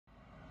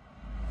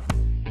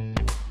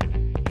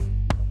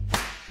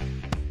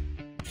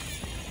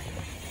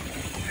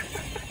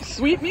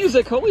sweet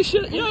music. Holy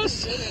shit,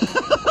 yes.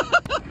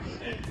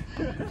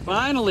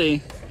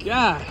 Finally.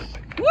 Gosh.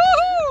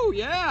 Woohoo!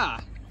 Yeah.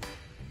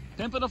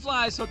 Pimp of the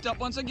Flies hooked up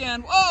once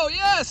again. Oh,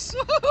 yes.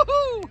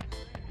 Woohoo!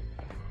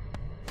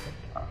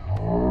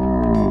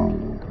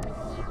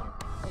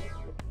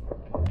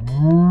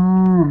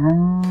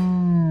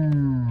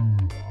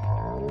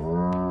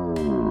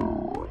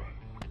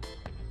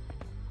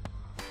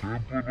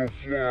 Pimp of the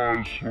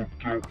Flies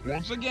hooked up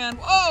once again.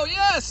 Oh,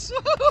 yes.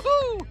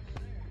 Woohoo!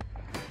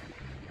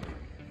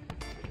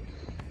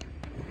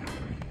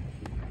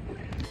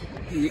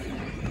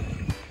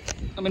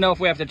 Let me know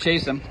if we have to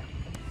chase him.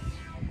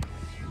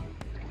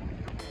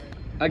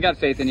 I got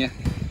faith in you.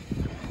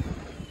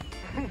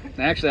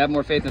 Actually, I have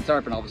more faith in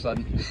tarpon all of a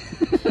sudden.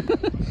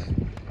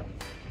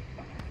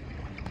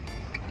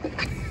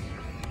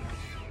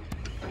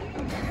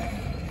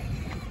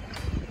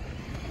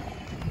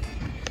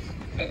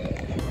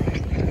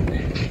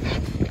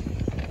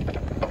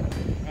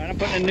 Alright, I'm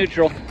putting in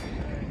neutral.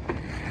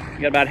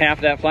 You got about half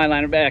of that fly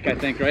liner back, I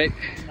think, right?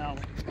 No,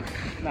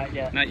 not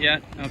yet. Not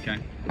yet? Okay.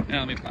 Now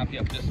let me pop you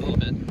up just a little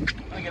bit.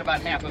 I get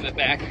about half of it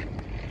back.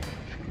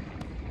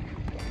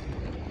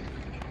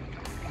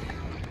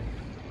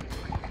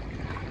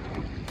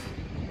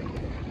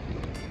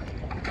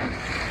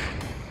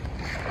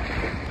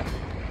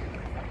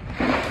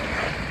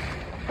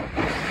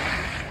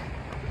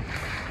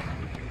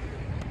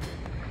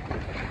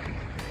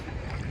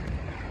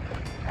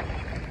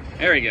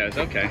 There he goes,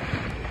 okay.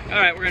 All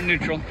right, we're in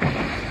neutral.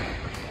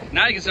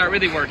 Now you can start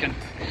really working.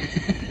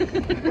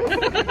 That's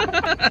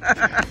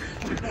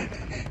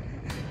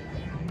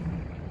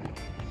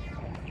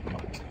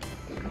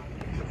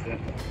it.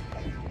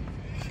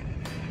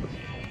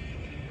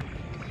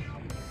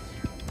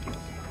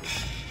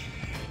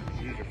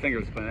 Use your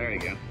fingers, but there you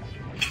go.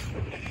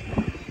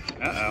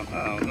 Uh-oh,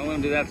 uh-oh, don't let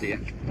him do that to you.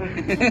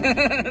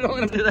 Don't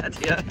let him do that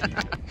to you.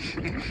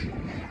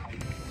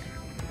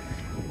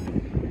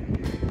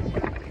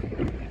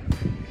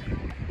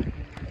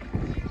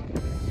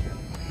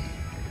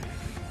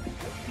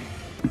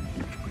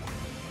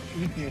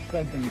 Easier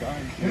said than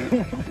done.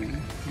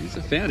 He's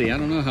a fatty. I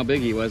don't know how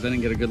big he was. I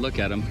didn't get a good look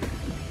at him.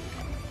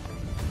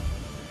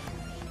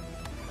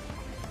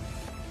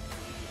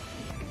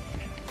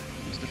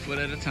 Just a foot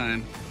at a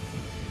time.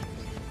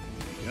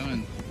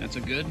 Going. That's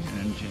a good.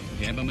 And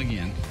jab him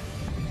again.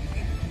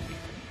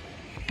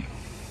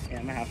 Yeah,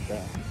 I'm gonna have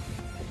to.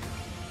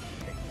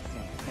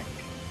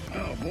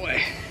 Oh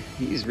boy,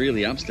 he's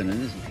really obstinate,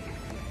 isn't he?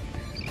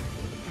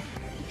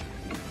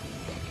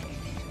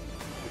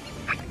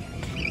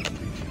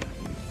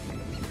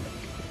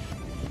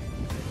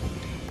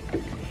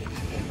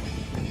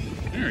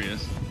 There he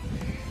is.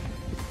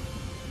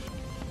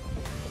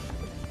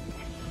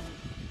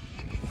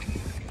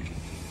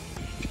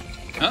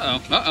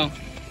 Uh-oh, uh-oh.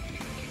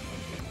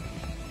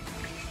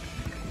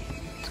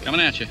 It's coming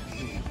at you.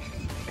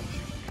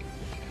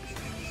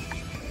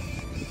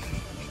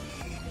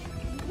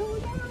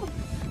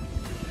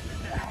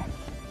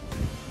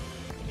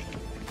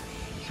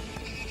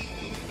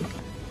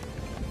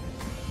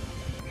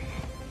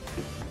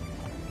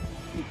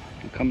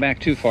 Don't come back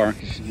too far,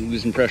 because you're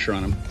losing pressure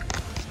on him.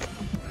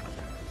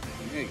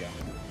 There you go.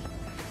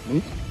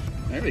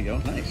 There we go,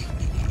 nice.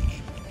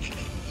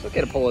 It's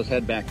okay to pull his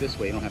head back this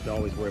way. You don't have to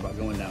always worry about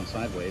going down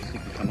sideways. You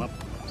can come up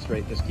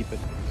straight, just keep it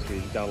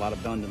straight. He's got a lot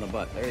of bend in the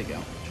butt. There you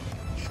go.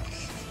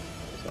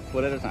 So a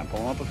foot at a time. Pull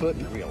him up a foot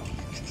and reel.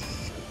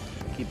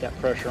 Keep that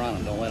pressure on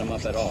him. Don't let him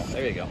up at all.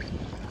 There you go.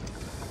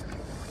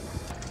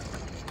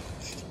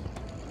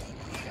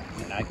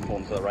 And now I can pull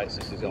him to the right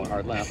since he's going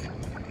hard left.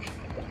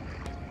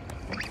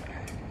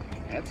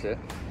 That's it.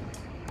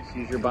 Just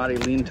use your body,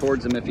 lean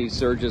towards him if he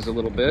surges a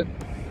little bit,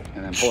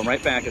 and then pull him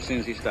right back as soon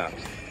as he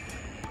stops.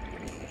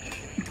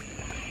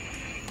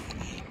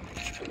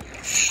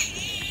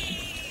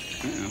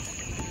 Uh-oh.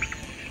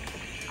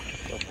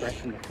 So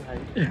fresh in the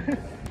flight.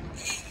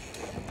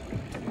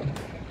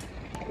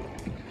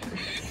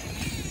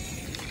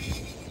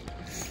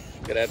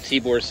 Gotta have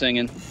Tibor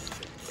singing.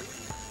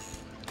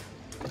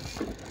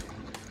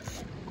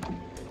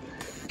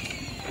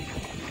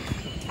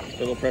 Just a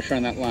little pressure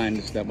on that line,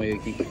 just that way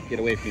he can get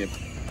away from you.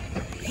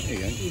 There you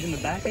go. He's in the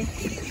backing?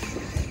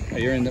 Oh,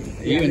 you're in the.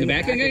 Are you in the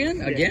backing again?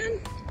 Yeah. Again?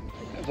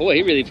 Boy,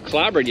 he really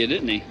clobbered you,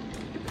 didn't he?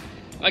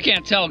 I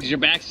can't tell because your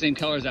back's the same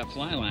color as that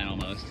fly line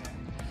almost.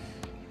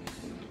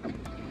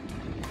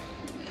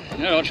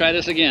 No, I'll try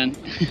this again.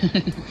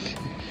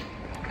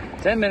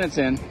 10 minutes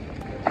in.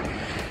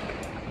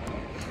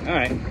 All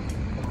right.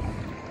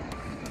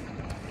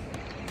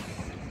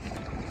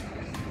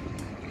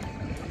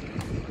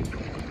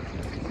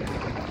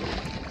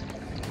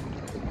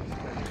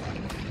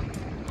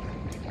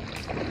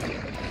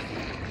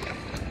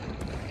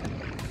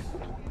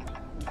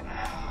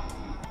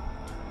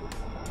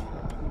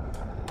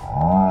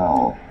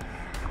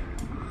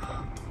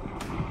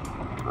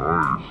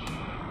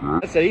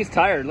 That's it. He's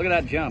tired. Look at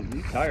that jump.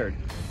 He's tired.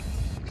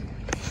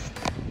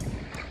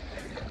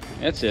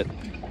 That's it.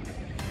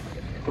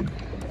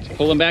 Just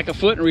pull him back a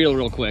foot and reel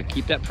real quick.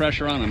 Keep that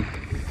pressure on him.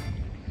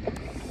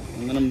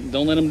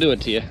 Don't let them do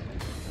it to you.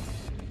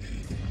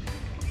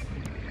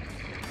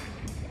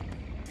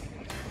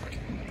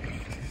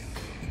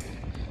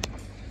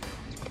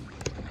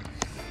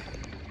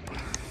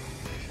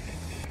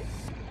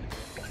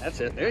 That's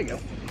it. There you go.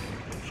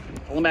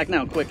 Pull him back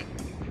now, quick.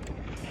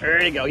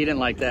 There you go. He didn't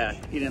like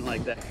that. He didn't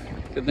like that.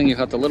 Good thing you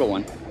caught the little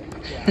one.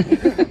 Yeah.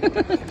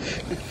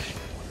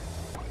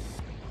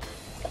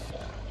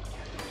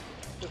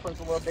 This one's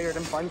a little bigger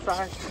than fun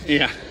size.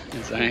 Yeah,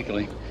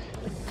 exactly.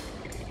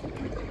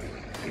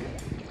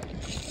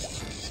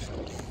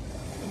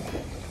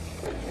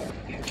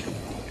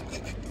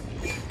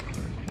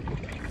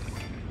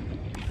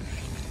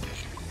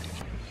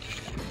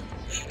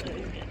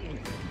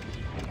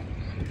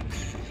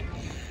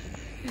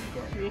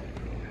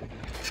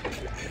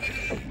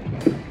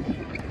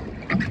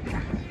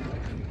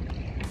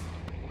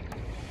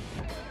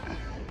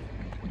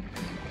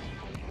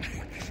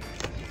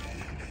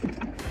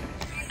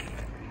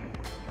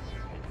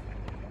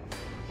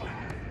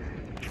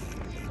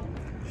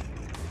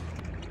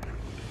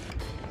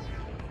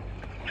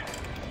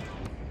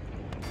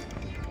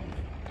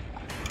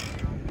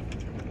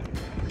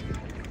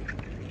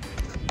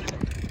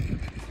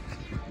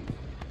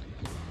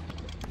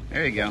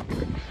 There you go.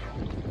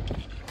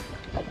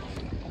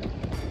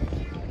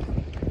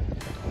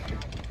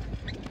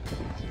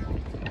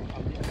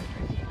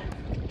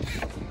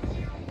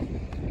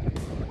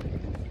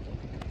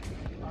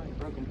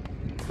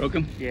 Broke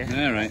him?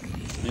 Yeah. All right.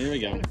 Here we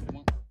go.